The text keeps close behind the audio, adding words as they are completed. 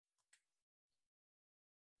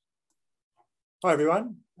Hi,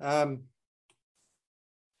 everyone. I'm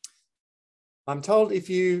told if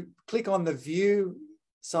you click on the view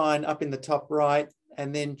sign up in the top right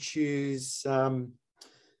and then choose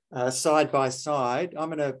side by side, I'm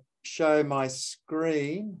going to show my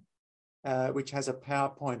screen, which has a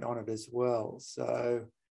PowerPoint on it as well. So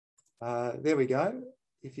there we go.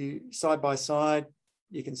 If you side by side,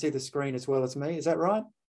 you can see the screen as well as me. Is that right?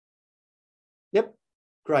 Yep,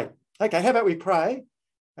 great. Okay, how about we pray?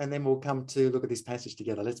 And then we'll come to look at this passage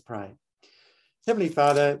together. Let's pray. Heavenly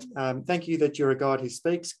Father, thank you that you're a God who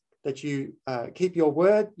speaks, that you keep your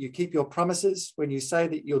word, you keep your promises. When you say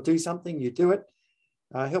that you'll do something, you do it.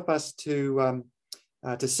 Help us to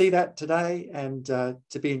see that today and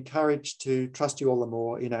to be encouraged to trust you all the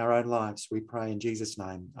more in our own lives. We pray in Jesus'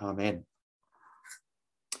 name. Amen.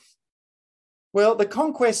 Well, the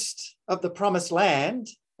conquest of the promised land,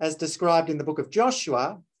 as described in the book of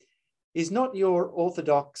Joshua, is not your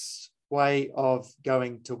orthodox way of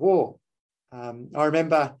going to war. I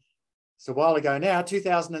remember, it's a while ago now,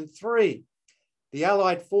 2003, the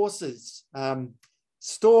Allied forces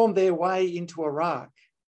stormed their way into Iraq.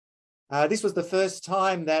 This was the first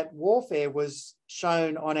time that warfare was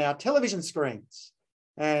shown on our television screens.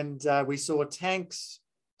 And we saw tanks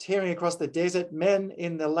tearing across the desert, men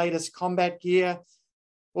in the latest combat gear,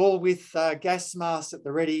 all with gas masks at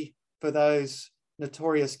the ready for those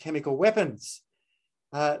notorious chemical weapons.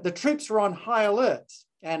 The troops were on high alert,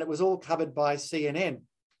 and it was all covered by CNN.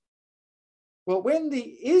 Well, when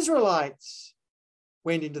the Israelites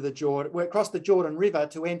went into the Jordan, across the Jordan River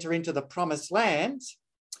to enter into the promised land,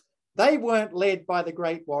 they weren't led by the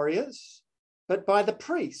great warriors, but by the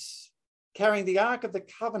priests carrying the Ark of the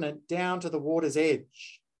Covenant down to the water's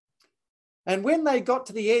edge. And when they got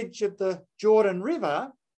to the edge of the Jordan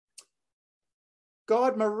River,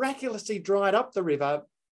 God miraculously dried up the river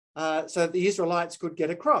so that the Israelites could get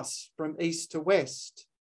across from east to west.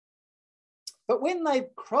 But when they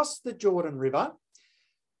crossed the Jordan River,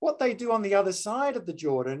 what they do on the other side of the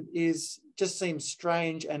Jordan just seems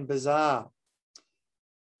strange and bizarre.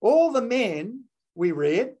 All the men, we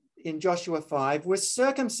read in Joshua 5, were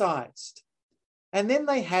circumcised. And then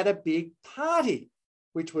they had a big party,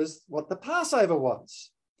 which was what the Passover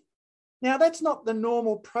was. Now, that's not the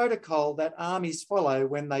normal protocol that armies follow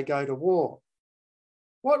when they go to war.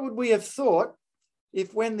 What would we have thought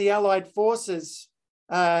if when the Allied forces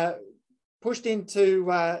pushed into,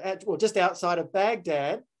 just outside of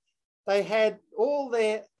Baghdad, they had all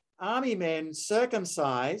their army men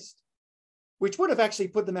circumcised, which would have actually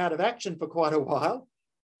put them out of action for quite a while,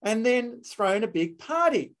 and then thrown a big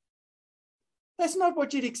party? That's not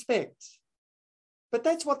what you'd expect. But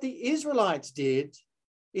that's what the Israelites did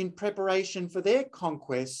in preparation for their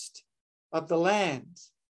conquest of the land.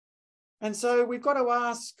 And so we've got to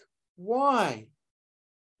ask, why?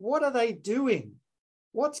 What are they doing?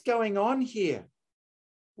 What's going on here?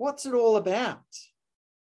 What's it all about?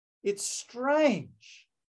 It's strange.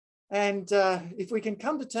 And if we can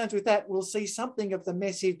come to terms with that, we'll see something of the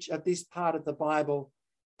message of this part of the Bible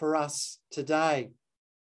for us today.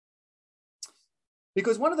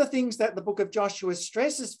 Because one of the things that the book of Joshua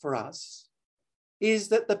stresses for us is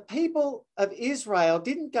that the people of Israel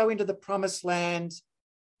didn't go into the promised land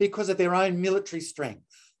because of their own military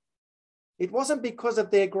strength. It wasn't because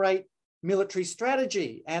of their great military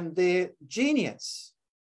strategy and their genius.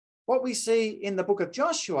 What we see in the book of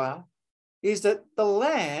Joshua is that the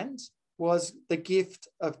land was the gift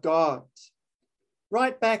of God.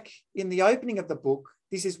 Right back in the opening of the book,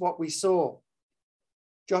 this is what we saw.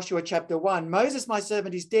 Joshua chapter 1, Moses, my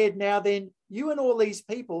servant, is dead. Now then, you and all these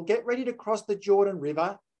people get ready to cross the Jordan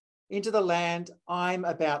River into the land I'm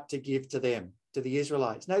about to give to them, to the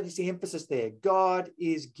Israelites. Notice the emphasis there. God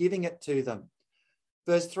is giving it to them.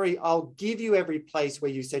 Verse 3, I'll give you every place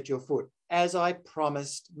where you set your foot, as I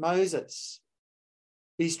promised Moses.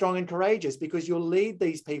 Be strong and courageous, because you'll lead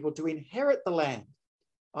these people to inherit the land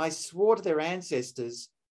I swore to their ancestors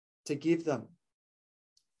to give them.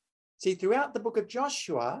 See, throughout the book of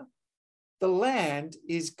Joshua, the land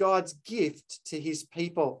is God's gift to his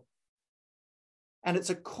people. And it's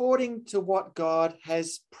according to what God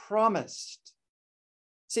has promised.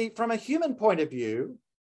 See, from a human point of view,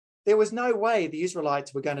 there was no way the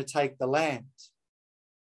Israelites were going to take the land.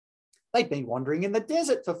 They'd been wandering in the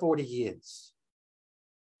desert for 40 years.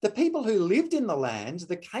 The people who lived in the land,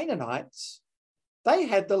 the Canaanites, they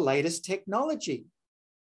had the latest technology.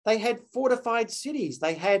 They had fortified cities.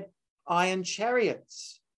 They had iron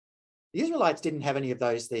chariots. The Israelites didn't have any of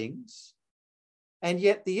those things. And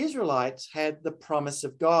yet the Israelites had the promise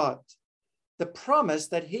of God, the promise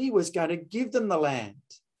that he was going to give them the land.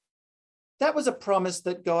 That was a promise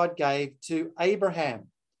that God gave to Abraham.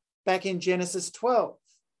 back in Genesis 12.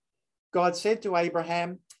 God said to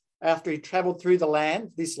Abraham, after he traveled through the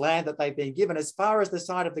land, this land that they've been given, as far as the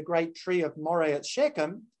site of the great tree of Moreh at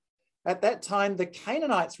Shechem, at that time the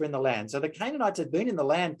Canaanites were in the land. So the Canaanites had been in the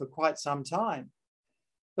land for quite some time.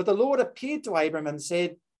 But the Lord appeared to Abram and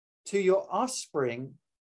said, to your offspring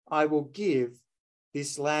I will give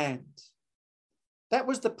this land. That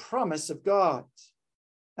was the promise of God.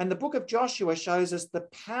 And the book of Joshua shows us the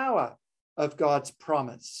power of God's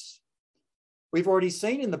promise. We've already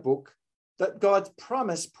seen in the book that God's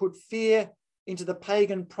promise put fear into the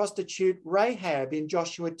pagan prostitute Rahab in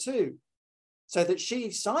Joshua 2, so that she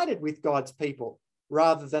sided with God's people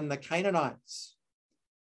rather than the Canaanites.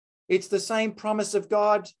 It's the same promise of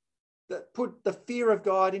God that put the fear of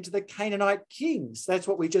God into the Canaanite kings. That's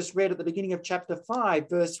what we just read at the beginning of chapter 5,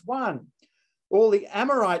 verse 1. All the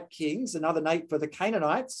Amorite kings, another name for the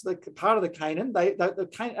Canaanites, the part of the Canaan,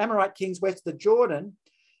 the Amorite kings west of the Jordan,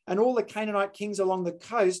 and all the Canaanite kings along the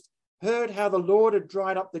coast heard how the Lord had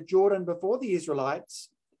dried up the Jordan before the Israelites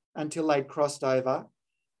until they'd crossed over,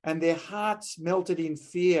 and their hearts melted in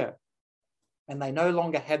fear, and they no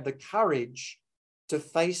longer had the courage to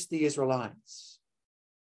face the Israelites.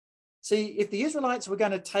 See, if the Israelites were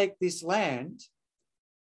going to take this land,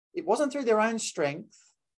 it wasn't through their own strength,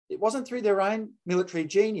 it wasn't through their own military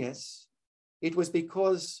genius, it was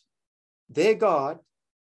because their God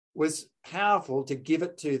was powerful to give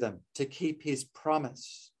it to them, to keep his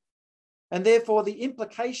promise. And therefore the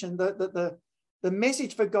implication, the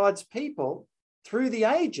message for God's people through the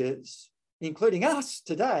ages, including us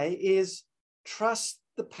today, is trust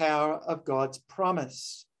the power of God's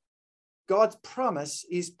promise. God's promise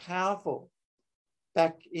is powerful.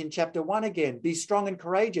 Back in chapter 1 again, be strong and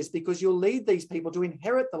courageous because you'll lead these people to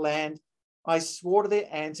inherit the land I swore to their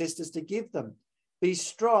ancestors to give them. Be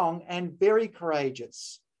strong and very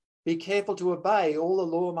courageous. Be careful to obey all the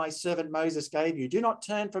law my servant Moses gave you. Do not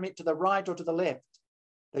turn from it to the right or to the left,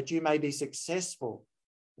 that you may be successful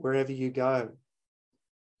wherever you go.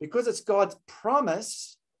 Because it's God's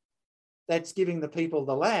promise that's giving the people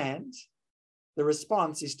the land, the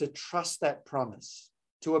response is to trust that promise,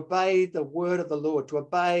 to obey the word of the Lord, to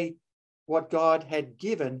obey what God had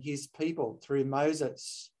given his people through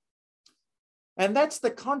Moses. And that's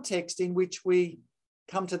the context in which we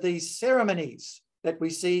come to these ceremonies that we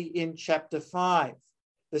see in chapter 5,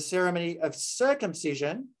 the ceremony of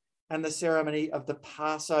circumcision and the ceremony of the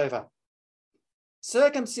Passover.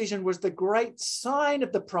 Circumcision was the great sign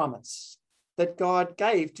of the promise that God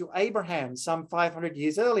gave to Abraham some 500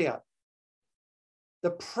 years earlier.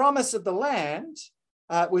 The promise of the land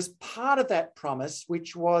was part of that promise,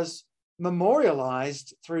 which was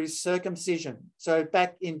memorialized through circumcision. So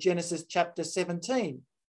back in Genesis chapter 17,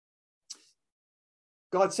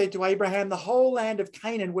 God said to Abraham, the whole land of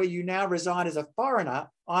Canaan where you now reside as a foreigner,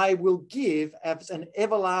 I will give as an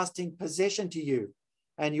everlasting possession to you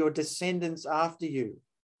and your descendants after you,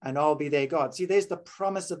 and I'll be their God. See, there's the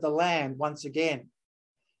promise of the land once again.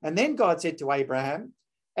 And then God said to Abraham,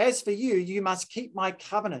 as for you, you must keep my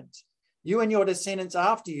covenant, you and your descendants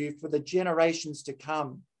after you for the generations to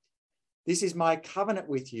come. This is my covenant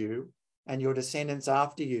with you and your descendants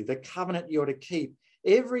after you, the covenant you're to keep.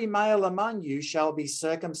 Every male among you shall be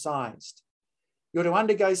circumcised. You're to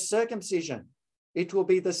undergo circumcision. It will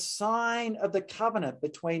be the sign of the covenant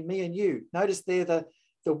between me and you. Notice there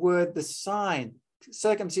the word, the sign.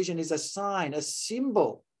 Circumcision is a sign, a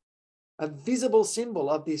symbol, a visible symbol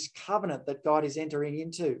of this covenant that God is entering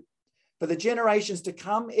into. For the generations to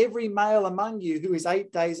come, every male among you who is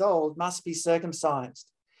 8 days old must be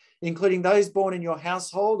circumcised, including those born in your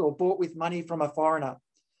household or bought with money from a foreigner.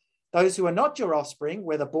 Those who are not your offspring,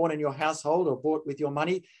 whether born in your household or bought with your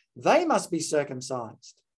money, they must be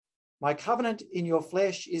circumcised. My covenant in your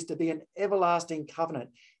flesh is to be an everlasting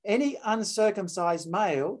covenant. Any uncircumcised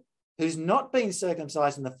male who's not been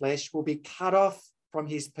circumcised in the flesh will be cut off from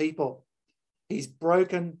his people. He's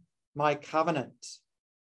broken my covenant.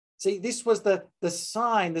 See, this was the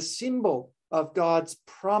sign, the symbol of God's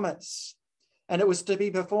promise. And it was to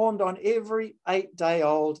be performed on every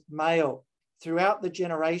 8-day-old male throughout the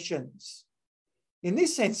generations. In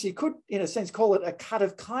this sense, you could, in a sense, call it a cut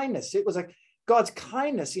of kindness. It was God's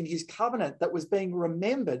kindness in his covenant that was being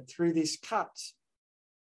remembered through this cut.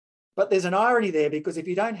 But there's an irony there, because if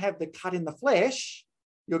you don't have the cut in the flesh,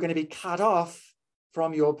 you're going to be cut off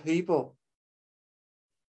from your people.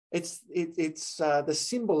 It's the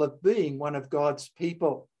symbol of being one of God's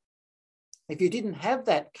people. If you didn't have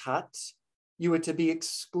that cut, you were to be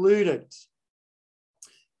excluded.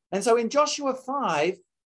 And so in Joshua 5,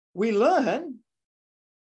 we learn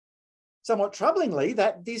somewhat troublingly,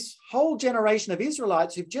 that this whole generation of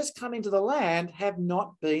Israelites who've just come into the land have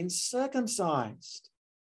not been circumcised.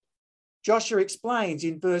 Joshua explains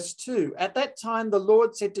in verse 2, at that time the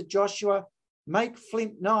Lord said to Joshua, make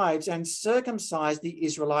flint knives and circumcise the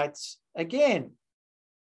Israelites again.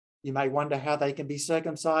 You may wonder how they can be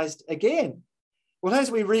circumcised again. Well,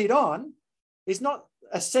 as we read on, it's not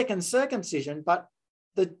a second circumcision, but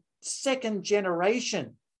the second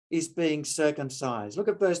generation is being circumcised. Look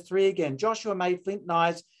at verse 3 again. Joshua made flint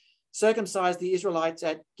knives, circumcised the Israelites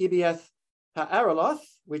at Gibeath Ha'araloth,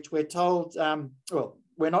 which we're told, well,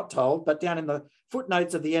 we're not told, but down in the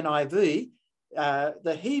footnotes of the NIV,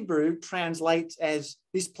 the Hebrew translates as,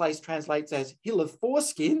 this place translates as Hill of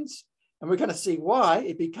Foreskins, and we're going to see why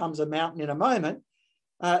it becomes a mountain in a moment.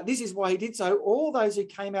 This is why he did so. All those who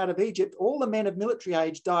came out of Egypt, all the men of military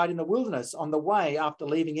age died in the wilderness on the way after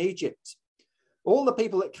leaving Egypt. All the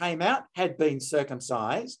people that came out had been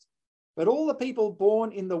circumcised, but all the people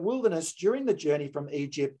born in the wilderness during the journey from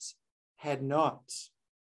Egypt had not.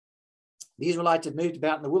 The Israelites had moved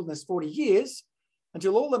about in the wilderness 40 years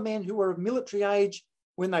until all the men who were of military age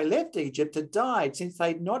when they left Egypt had died, since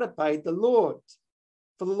they'd not obeyed the Lord.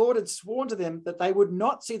 For the Lord had sworn to them that they would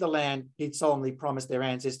not see the land he'd solemnly promised their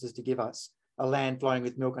ancestors to give us, a land flowing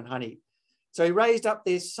with milk and honey. So he raised up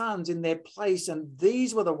their sons in their place, and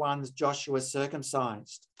these were the ones Joshua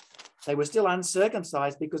circumcised. They were still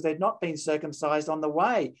uncircumcised because they'd not been circumcised on the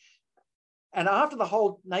way. And after the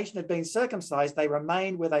whole nation had been circumcised, they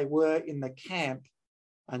remained where they were in the camp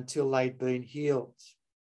until they'd been healed.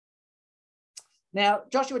 Now,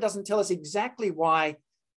 Joshua doesn't tell us exactly why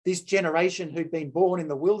this generation who'd been born in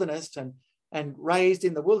the wilderness and raised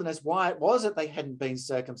in the wilderness, why it was that they hadn't been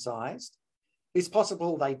circumcised. It's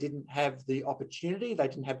possible they didn't have the opportunity, they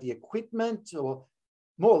didn't have the equipment, or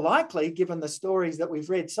more likely, given the stories that we've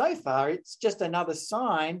read so far, it's just another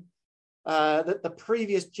sign that the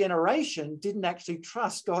previous generation didn't actually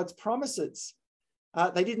trust God's promises.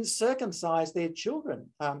 They didn't circumcise their children.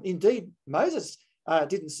 Indeed, Moses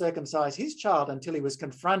didn't circumcise his child until he was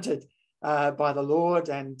confronted by the Lord,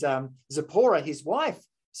 and Zipporah, his wife,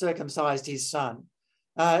 circumcised his son.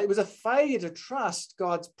 It was a failure to trust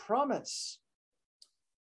God's promise.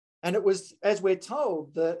 And it was, as we're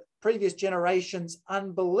told, the previous generation's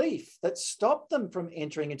unbelief that stopped them from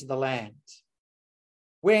entering into the land.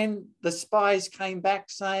 When the spies came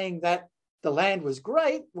back saying that the land was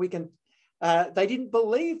great, they didn't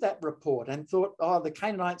believe that report and thought, oh, the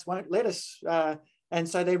Canaanites won't let us. And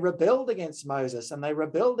so they rebelled against Moses and they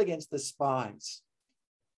rebelled against the spies.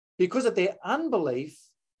 Because of their unbelief,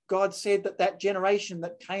 God said that that generation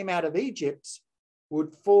that came out of Egypt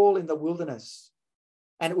would fall in the wilderness,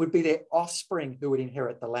 and it would be their offspring who would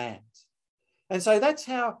inherit the land. And so that's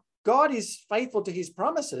how God is faithful to his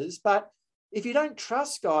promises. But if you don't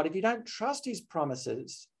trust God, if you don't trust his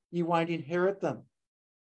promises, you won't inherit them.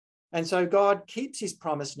 And so God keeps his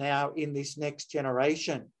promise now in this next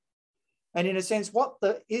generation. And in a sense, what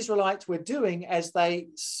the Israelites were doing as they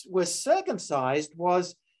were circumcised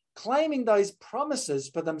was claiming those promises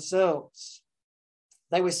for themselves.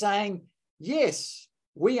 They were saying, yes,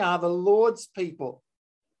 we are the Lord's people.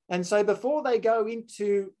 And so before they go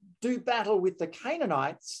into do battle with the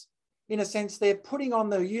Canaanites, in a sense, they're putting on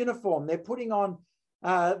the uniform, they're putting on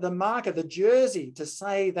the marker, the jersey, to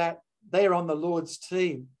say that they're on the Lord's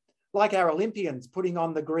team. Like our Olympians putting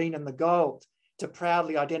on the green and the gold to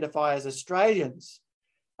proudly identify as Australians.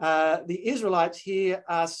 The Israelites here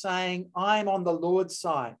are saying, I'm on the Lord's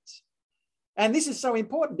side. And this is so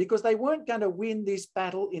important because they weren't going to win this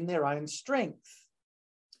battle in their own strength.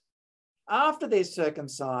 After they're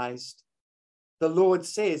circumcised, the Lord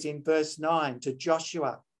says in verse 9 to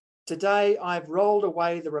Joshua, today I've rolled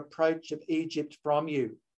away the reproach of Egypt from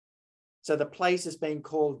you. So the place has been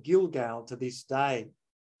called Gilgal to this day.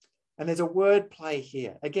 And there's a word play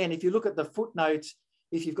here. Again, if you look at the footnotes,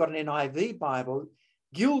 if you've got an NIV Bible,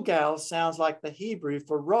 Gilgal sounds like the Hebrew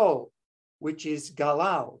for roll, which is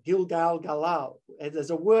galal, Gilgal, galal. There's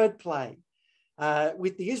a word play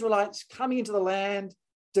with the Israelites coming into the land,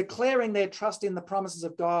 declaring their trust in the promises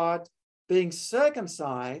of God, being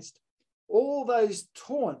circumcised. All those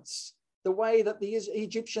taunts, the way that the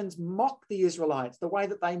Egyptians mocked the Israelites, the way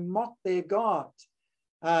that they mocked their God.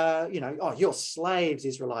 Oh, you're slaves,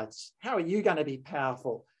 Israelites. How are you going to be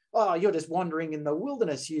powerful? Oh, you're just wandering in the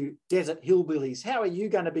wilderness, you desert hillbillies. How are you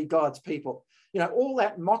going to be God's people? All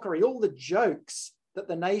that mockery, all the jokes that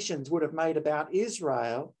the nations would have made about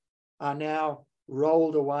Israel are now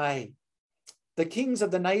rolled away. The kings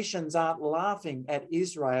of the nations aren't laughing at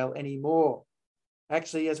Israel anymore.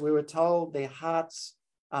 Actually, as we were told, their hearts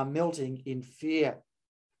are melting in fear.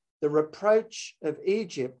 The reproach of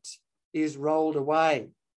Egypt is rolled away.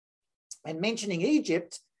 And mentioning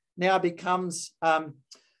Egypt now becomes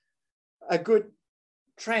a good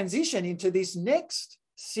transition into this next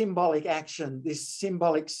symbolic action, this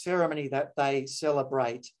symbolic ceremony that they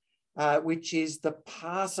celebrate, which is the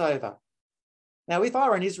Passover. Now, if I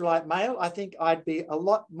were an Israelite male, I think I'd be a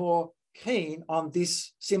lot more keen on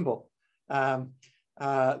this symbol than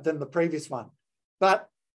the previous one. But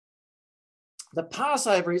the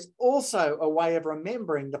Passover is also a way of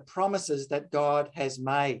remembering the promises that God has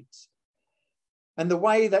made and the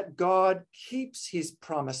way that God keeps his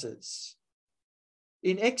promises.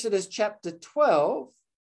 In Exodus chapter 12,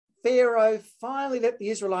 Pharaoh finally let the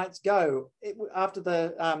Israelites go after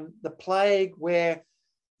the plague, where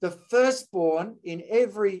the firstborn in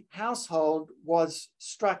every household was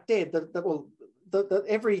struck dead.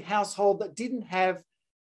 Every household that didn't have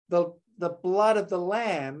the blood of the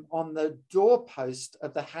lamb on the doorpost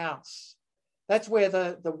of the house. That's where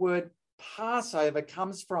the word Passover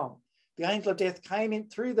comes from. The angel of death came in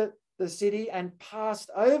through the city and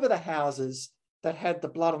passed over the houses that had the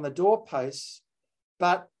blood on the doorposts.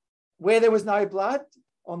 But where there was no blood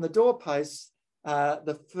on the doorposts,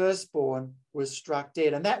 the firstborn was struck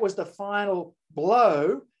dead. And that was the final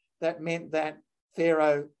blow that meant that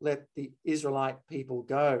Pharaoh let the Israelite people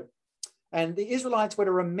go. And the Israelites were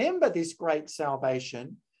to remember this great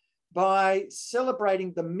salvation by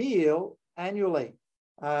celebrating the meal annually.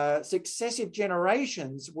 Successive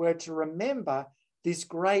generations were to remember this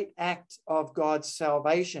great act of God's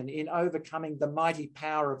salvation in overcoming the mighty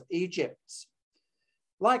power of Egypt.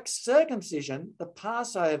 Like circumcision, the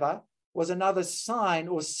Passover was another sign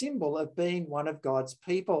or symbol of being one of God's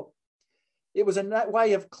people. It was a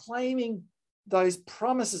way of claiming those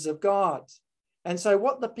promises of God. And so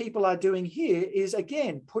what the people are doing here is,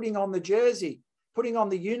 again, putting on the jersey, putting on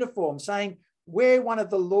the uniform, saying, we're one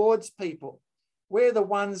of the Lord's people. We're the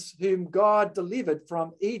ones whom God delivered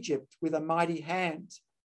from Egypt with a mighty hand.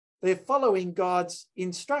 They're following God's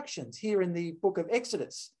instructions here in the book of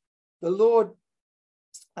Exodus. The Lord,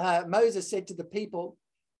 Moses said to the people,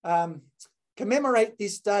 commemorate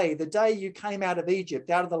this day, the day you came out of Egypt,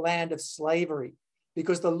 out of the land of slavery,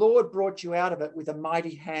 because the Lord brought you out of it with a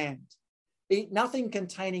mighty hand. Eat nothing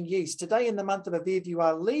containing yeast. Today in the month of Aviv, you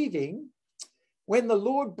are leaving. When the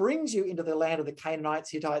Lord brings you into the land of the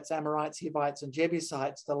Canaanites, Hittites, Amorites, Hivites, and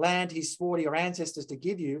Jebusites, the land he swore to your ancestors to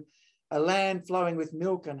give you, a land flowing with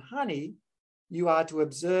milk and honey, you are to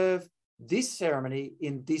observe this ceremony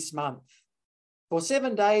in this month. For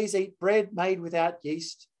 7 days, eat bread made without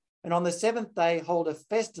yeast, and on the 7th day, hold a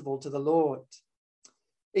festival to the Lord.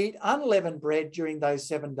 Eat unleavened bread during those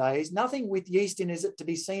 7 days. Nothing with yeast in is it to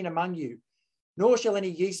be seen among you, nor shall any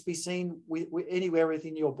yeast be seen anywhere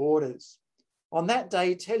within your borders. On that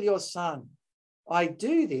day, tell your son, I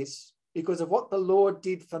do this because of what the Lord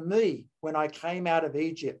did for me when I came out of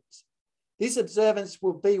Egypt. This observance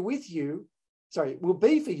will be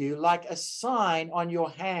for you like a sign on your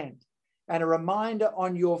hand and a reminder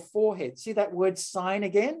on your forehead. See that word sign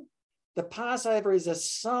again? The Passover is a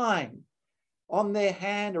sign on their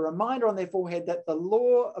hand, a reminder on their forehead that the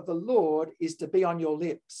law of the Lord is to be on your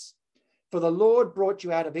lips. For the Lord brought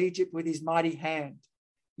you out of Egypt with his mighty hand.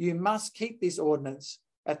 You must keep this ordinance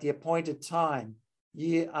at the appointed time,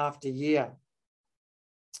 year after year.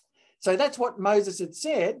 So that's what Moses had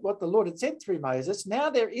said, what the Lord had said through Moses. Now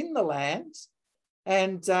they're in the land,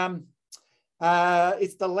 and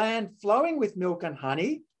it's the land flowing with milk and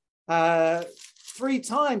honey. 3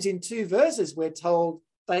 times in 2 verses, we're told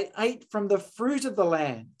they ate from the fruit of the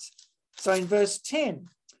land. So in verse 10,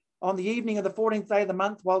 on the evening of the 14th day of the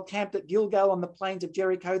month, while camped at Gilgal on the plains of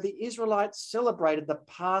Jericho, the Israelites celebrated the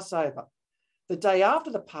Passover. The day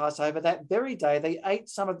after the Passover, that very day, they ate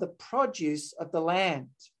some of the produce of the land,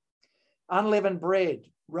 unleavened bread,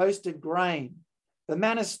 roasted grain. The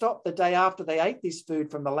manna stopped the day after they ate this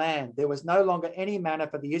food from the land. There was no longer any manna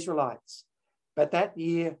for the Israelites, but that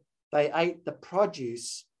year they ate the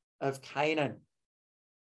produce of Canaan.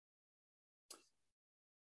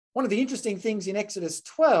 One of the interesting things in Exodus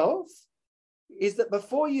 12 is that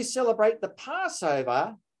before you celebrate the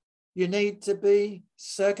Passover, you need to be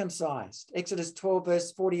circumcised. Exodus 12,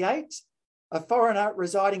 verse 48, a foreigner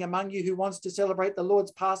residing among you who wants to celebrate the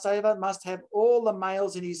Lord's Passover must have all the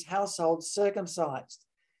males in his household circumcised.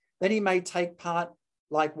 Then he may take part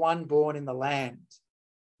like one born in the land.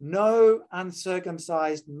 No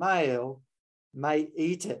uncircumcised male may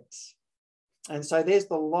eat it. And so there's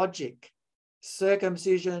the logic.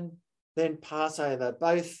 Circumcision, then Passover,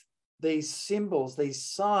 both these symbols, these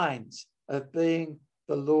signs of being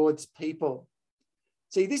the Lord's people.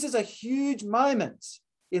 See, this is a huge moment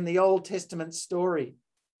in the Old Testament story,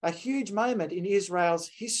 a huge moment in Israel's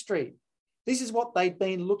history. This is what they'd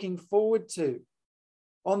been looking forward to.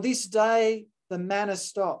 On this day, the manna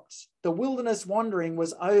stopped. The wilderness wandering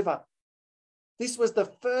was over. This was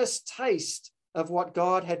the first taste of what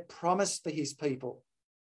God had promised for his people.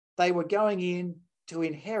 They were going in to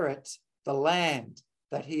inherit the land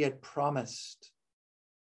that he had promised.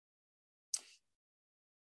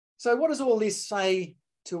 So what does all this say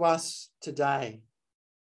to us today?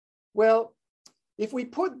 Well, if we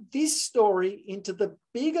put this story into the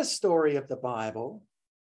bigger story of the Bible,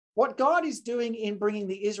 what God is doing in bringing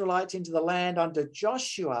the Israelites into the land under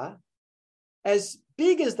Joshua, as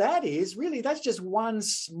big as that is, really that's just one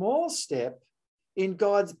small step in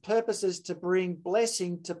God's purposes to bring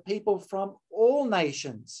blessing to people from all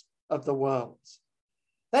nations of the world.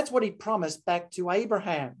 That's what he promised back to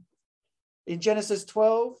Abraham. In Genesis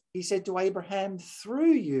 12, he said to Abraham,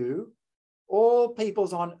 through you, all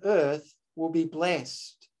peoples on earth will be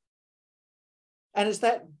blessed. And it's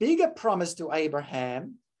that bigger promise to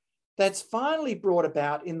Abraham that's finally brought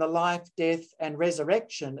about in the life, death, and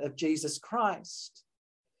resurrection of Jesus Christ.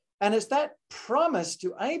 And it's that promise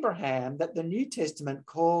to Abraham that the New Testament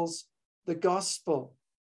calls the gospel.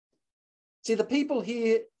 See, the people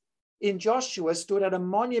here in Joshua stood at a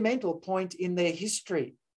monumental point in their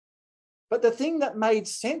history. But the thing that made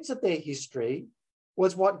sense of their history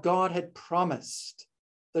was what God had promised,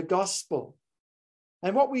 the gospel.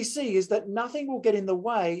 And what we see is that nothing will get in the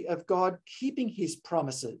way of God keeping his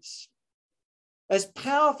promises. As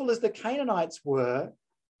powerful as the Canaanites were,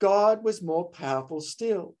 God was more powerful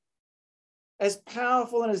still. As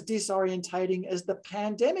powerful and as disorientating as the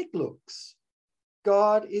pandemic looks,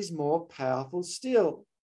 God is more powerful still.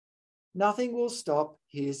 Nothing will stop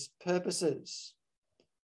his purposes.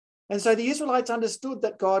 And so the Israelites understood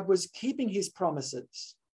that God was keeping his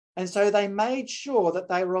promises. And so they made sure that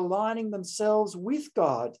they were aligning themselves with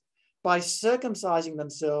God by circumcising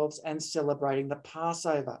themselves and celebrating the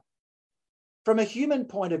Passover. From a human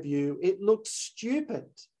point of view, it looks stupid.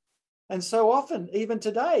 And so often, even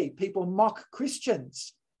today, people mock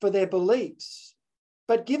Christians for their beliefs.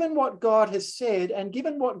 But given what God has said and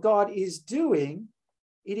given what God is doing,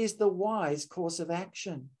 it is the wise course of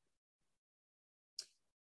action.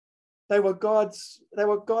 They were God's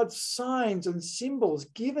signs and symbols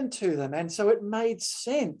given to them. And so it made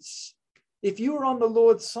sense, if you were on the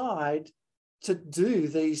Lord's side, to do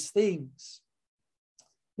these things.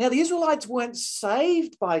 Now, the Israelites weren't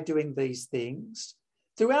saved by doing these things.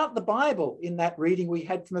 Throughout the Bible, in that reading we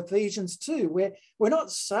had from Ephesians 2, we're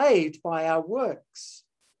not saved by our works.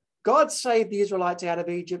 God saved the Israelites out of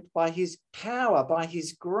Egypt by his power, by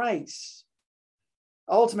his grace.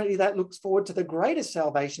 Ultimately, that looks forward to the greatest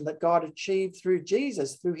salvation that God achieved through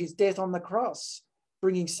Jesus, through his death on the cross,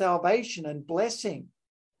 bringing salvation and blessing.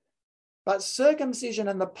 But circumcision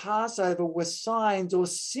and the Passover were signs or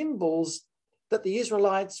symbols that the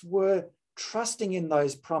Israelites were trusting in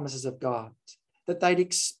those promises of God, that they'd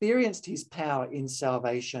experienced his power in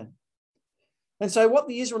salvation. And so what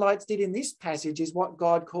the Israelites did in this passage is what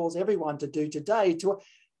God calls everyone to do today, to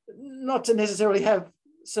not to necessarily have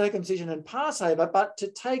circumcision and Passover, but to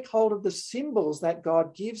take hold of the symbols that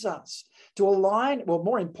God gives us, to align, well,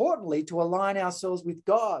 more importantly, to align ourselves with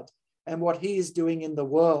God and what he is doing in the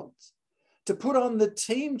world, to put on the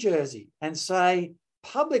team jersey and say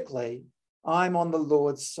publicly, I'm on the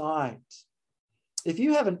Lord's side. If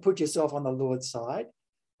you haven't put yourself on the Lord's side,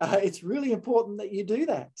 it's really important that you do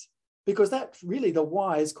that, because that's really the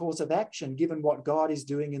wise course of action given what God is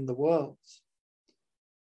doing in the world.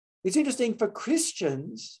 It's interesting for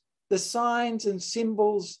Christians, the signs and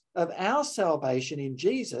symbols of our salvation in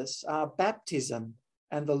Jesus are baptism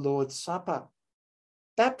and the Lord's Supper.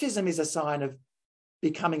 Baptism is a sign of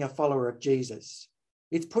becoming a follower of Jesus.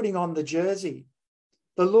 It's putting on the jersey.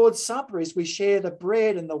 The Lord's Supper is we share the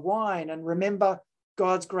bread and the wine and remember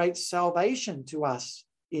God's great salvation to us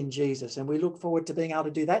in Jesus. And we look forward to being able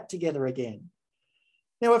to do that together again.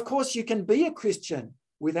 Now, of course, you can be a Christian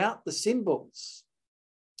without the symbols.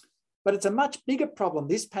 But it's a much bigger problem,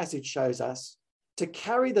 this passage shows us, to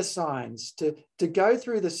carry the signs, to go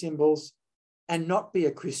through the symbols and not be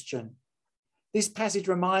a Christian. This passage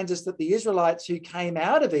reminds us that the Israelites who came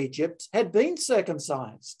out of Egypt had been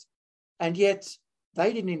circumcised, and yet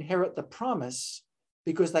they didn't inherit the promise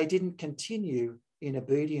because they didn't continue in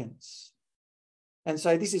obedience. And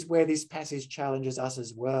so this is where this passage challenges us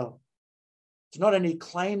as well. To not only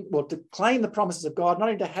claim the promises of God, not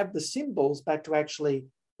only to have the symbols, but to actually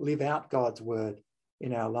live out God's word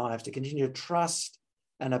in our lives, to continue to trust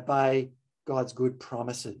and obey God's good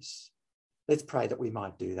promises. Let's pray that we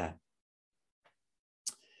might do that.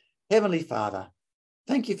 Heavenly Father,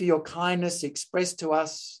 thank you for your kindness expressed to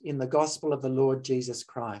us in the gospel of the Lord Jesus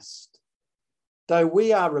Christ. Though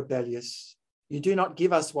we are rebellious, you do not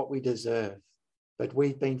give us what we deserve, but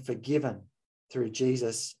we've been forgiven through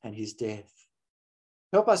Jesus and his death.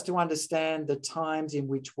 Help us to understand the times in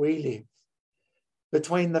which we live,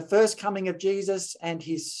 between the first coming of Jesus and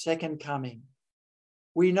his second coming.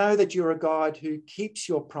 We know that you're a God who keeps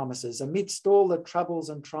your promises amidst all the troubles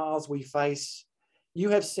and trials we face. You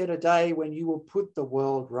have set a day when you will put the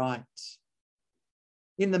world right.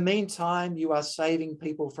 In the meantime, you are saving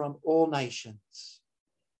people from all nations.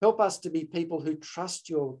 Help us to be people who trust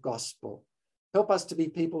your gospel. Help us to be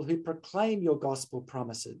people who proclaim your gospel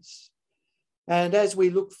promises. And as we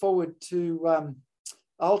look forward to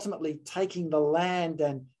ultimately taking the land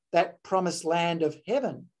and that promised land of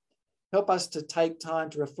heaven, help us to take time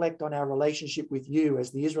to reflect on our relationship with you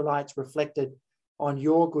as the Israelites reflected on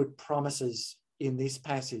your good promises in this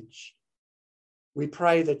passage. We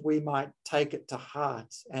pray that we might take it to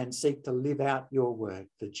heart and seek to live out your word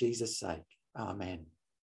for Jesus' sake. Amen.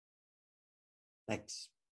 Thanks.